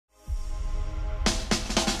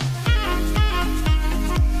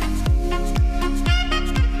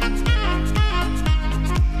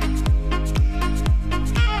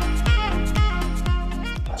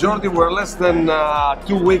Джόρнди, we're less than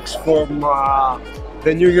 2 weeks from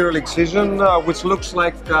the new EuroLeague season, which looks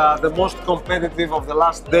like the most competitive of the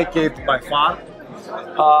last decade by far.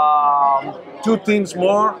 2 teams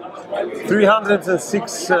more,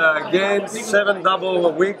 306 games, 7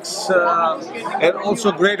 double weeks, and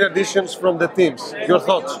also great additions from the teams. Your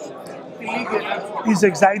thoughts? It's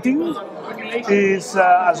exciting. Is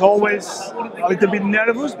as always a little bit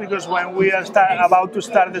nervous because when we are about to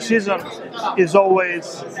start the season, is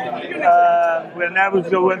always we're nervous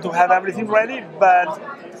because we want to have everything ready. But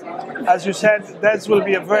as you said, that will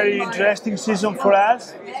be a very interesting season for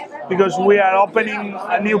us because we are opening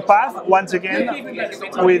a new path once again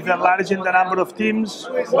with enlarging the number of teams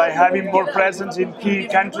by having more presence in key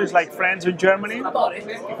countries like France and Germany,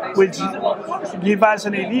 which give us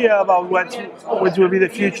an idea about what will be the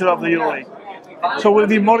future of the EuroLeague. So will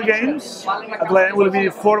be more games. At the end will be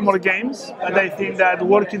 4 more games, and I think that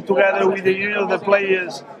working together with the union of the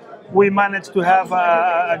players, we managed to have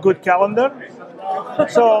a good calendar.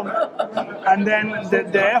 So, and then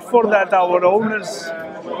the effort that our owners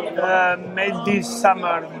made this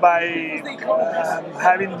summer by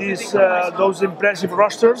having those impressive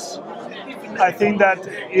rosters, I think that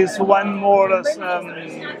is one more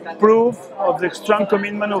proof of the strong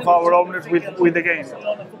commitment of our owners with the game.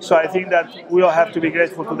 So I think that we all have to be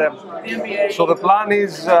grateful to them. So the plan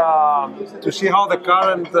is to see how the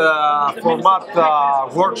current format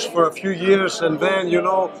works for a few years and then,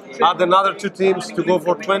 add another 2 teams to go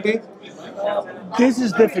for 20? This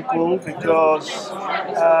is difficult because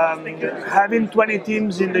having 20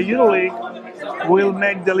 teams in the EuroLeague will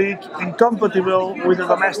make the league incompatible with the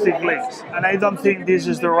domestic leagues, and I don't think this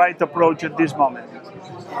is the right approach at this moment.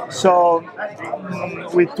 So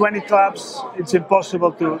with 20 clubs, it's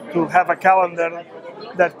impossible to have a calendar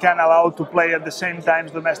that can allow to play at the same time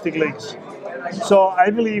domestic leagues. So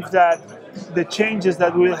I believe that the changes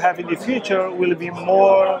that we'll have in the future will be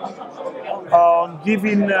more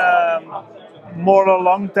giving more a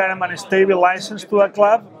long-term and stable license to a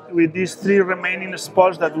club with these 3 remaining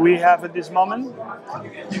spots that we have at this moment.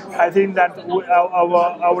 I think that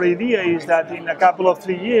our idea is that in a couple of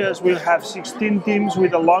 3 years we'll have 16 teams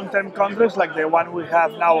with a long-term contracts like the one we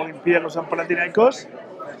have now in Pyrrhos and Panathinaikos,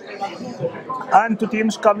 and 2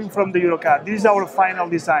 teams coming from the EuroCup. This is our final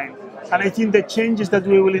design. And I think the changes that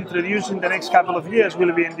we will introduce in the next couple of years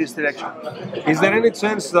will be in this direction. Is there any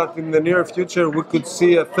chance that in the near future we could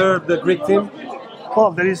see a 3rd Greek team?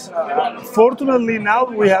 Well, there is. Fortunately, now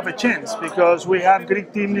we have a chance because we have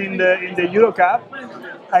Greek team in the EuroCup,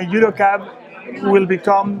 and EuroCup will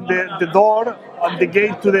become the door and the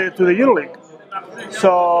gate to the EuroLeague.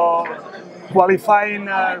 So, qualifying,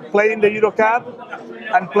 playing the EuroCup,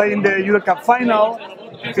 and playing the EuroCup final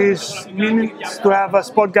means to have a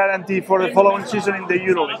spot guarantee for the following season in the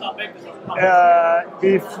EuroLeague.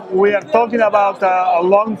 If we are talking about a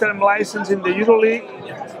long-term license in the EuroLeague,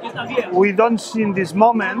 we don't see in this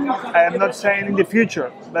moment, I am not saying in the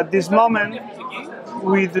future, but this moment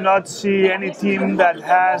we do not see any team that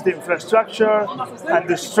has the infrastructure and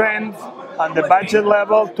the strength and the budget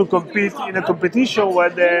level to compete in a competition where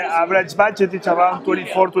the average budget is around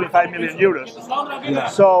 24-25 million euros. Yeah.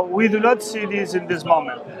 So we do not see this in this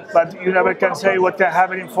moment, but you never can say what can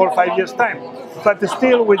happen in 4 or 5 years' time. But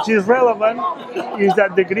still, which is relevant, is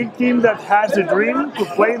that the Greek team that has the dream to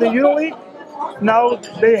play the EuroLeague, now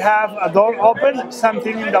they have a door open,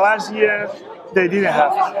 something in the last year they didn't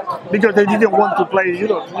have, because they didn't want to play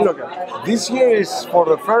EuroCup. This year is for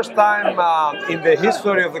the first time in the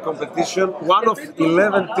history of the competition, one of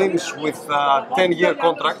 11 teams with a 10-year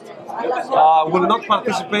contract will not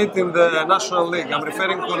participate in the National League. I'm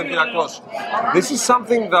referring to Olympiacos. This is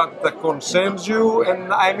something that concerns you,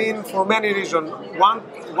 and I mean for many reasons.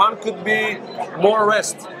 One could be more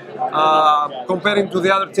rest comparing to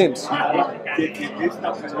the other teams.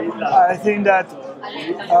 I think that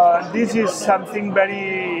this is something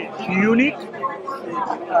very unique,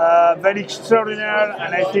 very extraordinary,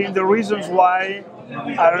 and I think the reasons why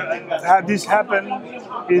had this happened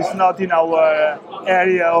is not in our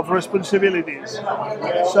area of responsibilities.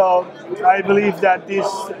 So I believe that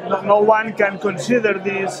no one can consider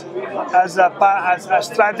this as a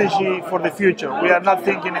strategy for the future. We are not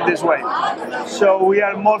thinking in this way. So we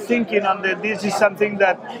are more thinking on that this is something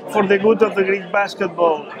that for the good of the Greek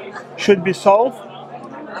basketball should be solved.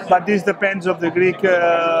 But this depends on the Greek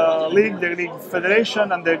league, the Greek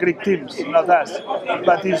federation, and the Greek teams, not us.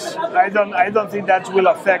 But I don't think that will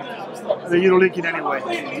affect the EuroLeague in any way.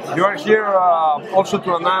 You are here also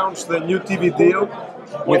to announce the new TV deal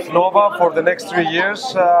with Nova for the next 3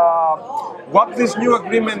 years. What this new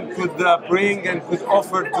agreement could bring and could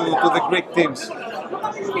offer to the Greek teams?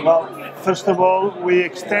 Well, first of all, we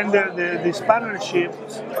extended this partnership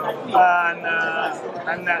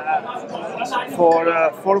and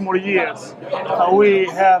for 4 more years. We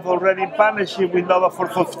have already partnership with Nova for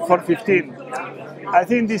 15. I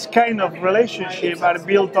think this kind of relationship are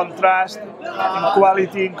built on trust, in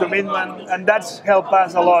quality, in commitment, and that's helped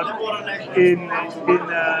us a lot in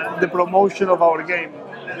the promotion of our game.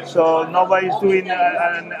 So Nova is doing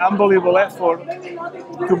an unbelievable effort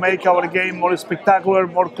to make our game more spectacular,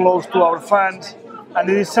 more close to our fans, and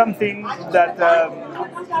it is something that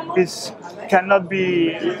cannot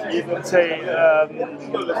be, let's say,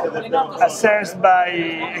 assessed by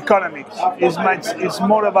economics. It's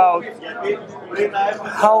more about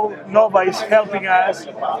how Nova is helping us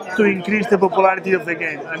to increase the popularity of the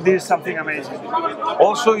game, and this is something amazing.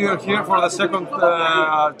 Also, you're here for the second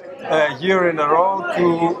year in a row to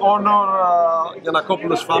honor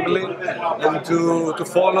Giannakopoulos' family and to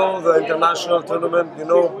follow the international tournament,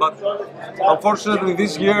 but unfortunately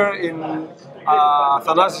this year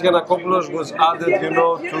Thanasis Giannakopoulos was added,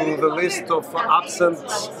 to the list of absent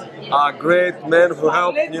great men who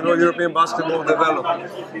helped, European basketball develop.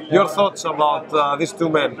 Your thoughts about these two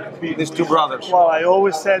men, these two brothers? Well, I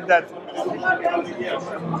always said that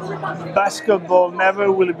basketball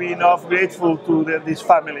never will be enough grateful to this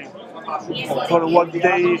family for what they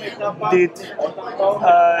did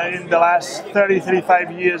in the last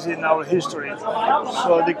 30-35 years in our history.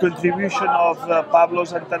 So the contribution of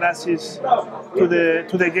Pavlos and Thanasis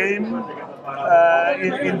to the game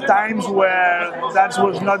in times where that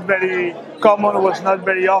was not very common, was not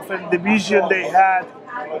very often, the vision they had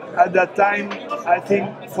at that time, I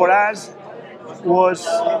think for us was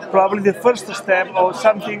probably the first step or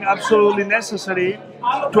something absolutely necessary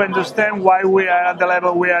to understand why we are at the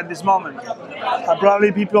level we are at this moment.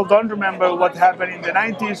 Probably people don't remember what happened in the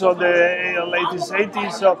 90s or the latest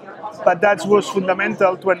 80s, but that was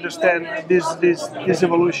fundamental to understand this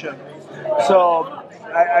evolution. So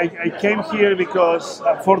I came here because,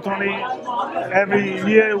 unfortunately, every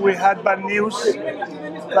year we had bad news.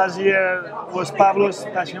 Last year was Pavlos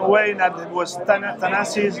passing away, and it was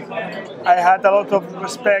Thanasis. I had a lot of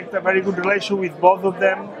respect, a very good relation with both of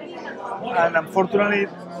them, and unfortunately,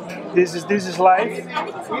 this is life.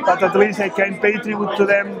 But at least I can pay tribute to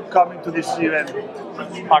them coming to this event.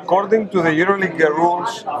 According to the EuroLeague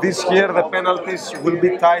rules, this year the penalties will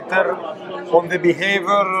be tighter on the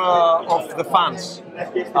behavior of the fans.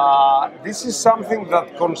 This is something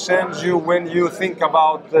that concerns you when you think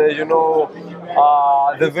about,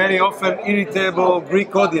 the very often irritable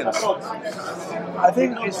Greek audience. I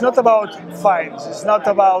think it's not about fines, it's not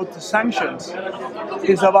about sanctions,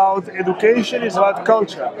 it's about education, it's about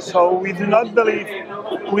culture. So we do not believe,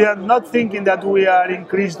 we are not thinking that we are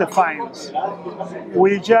increase the fines.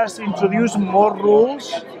 We just introduce more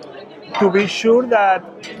rules to be sure that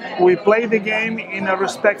we play the game in a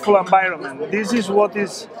respectful environment. This is what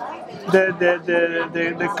is the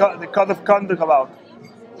code of conduct about.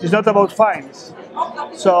 It's not about fines.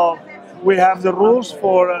 So we have the rules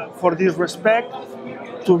for this respect,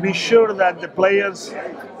 to be sure that the players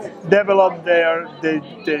develop their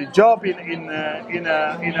job in a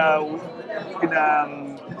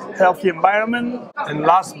healthy environment. And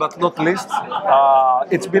last but not least,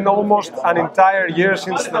 it's been almost an entire year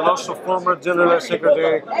since the loss of former General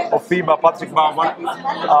Secretary of FIBA, Patrick Baumann,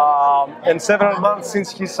 and several months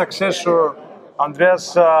since his successor,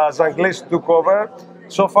 Andreas Zanglis, took over.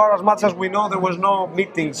 So far, as much as we know, there was no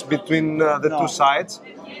meetings between the two sides.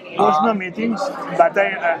 There was no meetings, but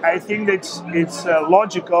I think that it's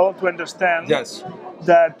logical to understand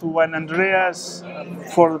that when Andreas,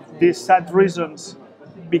 for these sad reasons,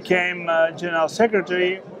 became General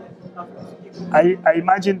Secretary, I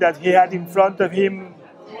imagine that he had in front of him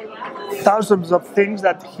thousands of things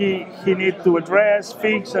that he needed to address,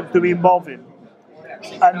 fix, and to be involved in.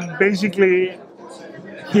 And basically,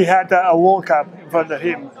 he had a World Cup in front of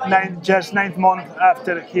him, just 9 months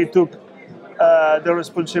after he took the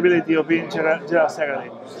responsibility of being General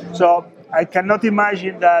Secretary. So I cannot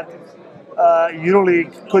imagine that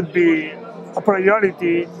EuroLeague could be a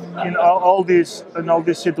priority in all these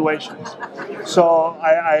situations. So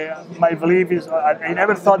my belief is I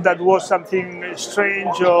never thought that was something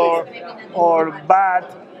strange or bad.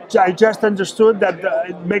 I just understood that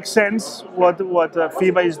it makes sense what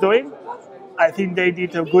FIBA is doing. I think they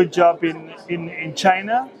did a good job in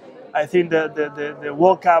China. I think the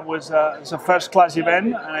World Cup was a first-class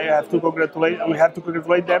event, and we have to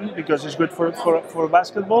congratulate them because it's good for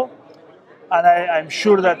basketball. And I'm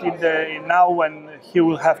sure that now when he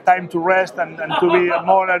will have time to rest and to be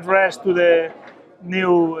more addressed to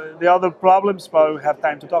knew the other problems, but we have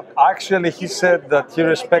time to talk. Actually, he said that he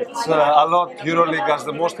respects a lot EuroLeague as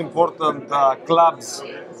the most important clubs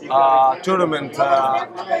tournament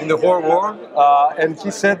in the whole world, and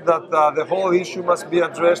he said that the whole issue must be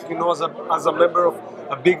addressed, as a member of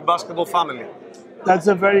a big basketball family. That's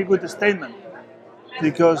a very good statement,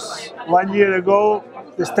 because 1 year ago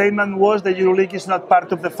the statement was that EuroLeague is not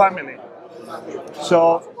part of the family.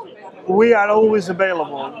 So we are always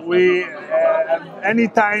available.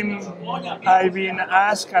 Anytime I've been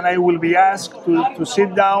asked, and I will be asked to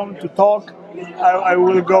sit down to talk, I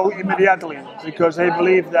will go immediately, because I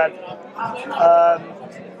believe that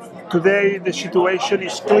today the situation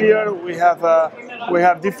is clear. We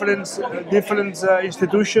have different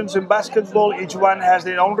institutions in basketball. Each one has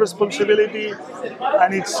their own responsibility,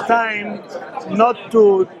 and it's time not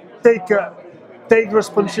to take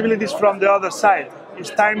responsibilities from the other side. It's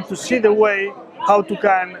time to see the way how to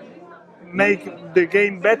can make the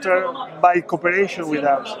game better by cooperation with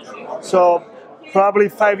us. So probably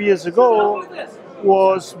 5 years ago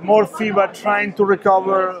was more FIBA trying to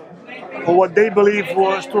recover, or what they believe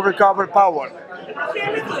was to recover power.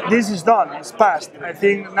 This is done, it's past. I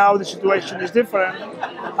think now the situation is different,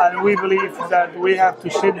 and we believe that we have to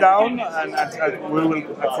sit down, and we will,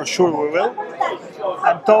 for sure we will,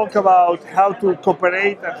 and talk about how to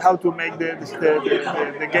cooperate and how to make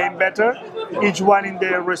the game better, each one in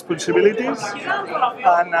their responsibilities,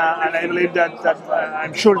 and I believe that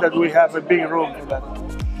I'm sure that we have a big room for that.